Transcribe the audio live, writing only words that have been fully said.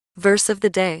Verse of the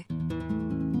day,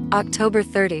 October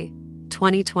 30,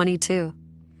 2022.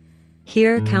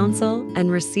 Hear counsel and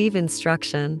receive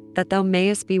instruction, that thou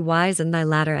mayest be wise in thy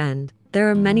latter end. There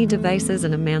are many devices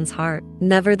in a man's heart.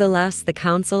 Nevertheless, the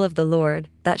counsel of the Lord,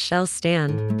 that shall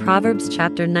stand. Proverbs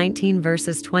chapter 19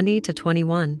 verses 20 to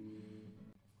 21.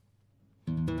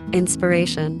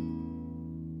 Inspiration.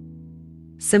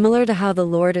 Similar to how the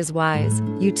Lord is wise,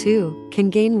 you too can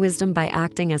gain wisdom by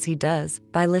acting as He does,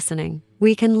 by listening.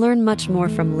 We can learn much more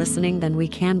from listening than we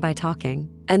can by talking.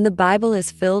 And the Bible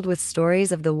is filled with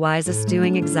stories of the wisest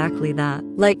doing exactly that.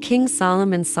 Like King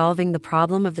Solomon solving the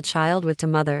problem of the child with two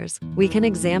mothers, we can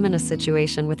examine a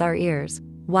situation with our ears,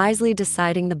 wisely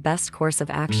deciding the best course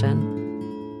of action.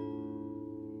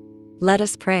 Let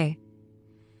us pray.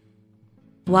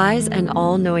 Wise and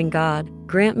all-knowing God,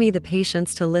 grant me the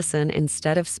patience to listen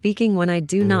instead of speaking when I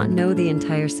do not know the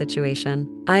entire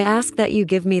situation. I ask that you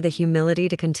give me the humility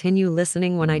to continue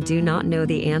listening when I do not know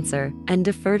the answer, and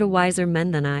defer to wiser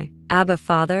men than I. Abba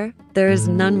Father, there is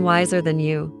none wiser than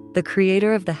you, the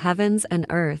creator of the heavens and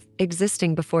earth,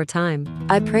 existing before time.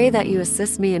 I pray that you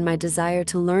assist me in my desire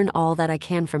to learn all that I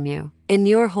can from you. In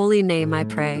your holy name I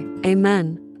pray.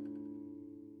 Amen.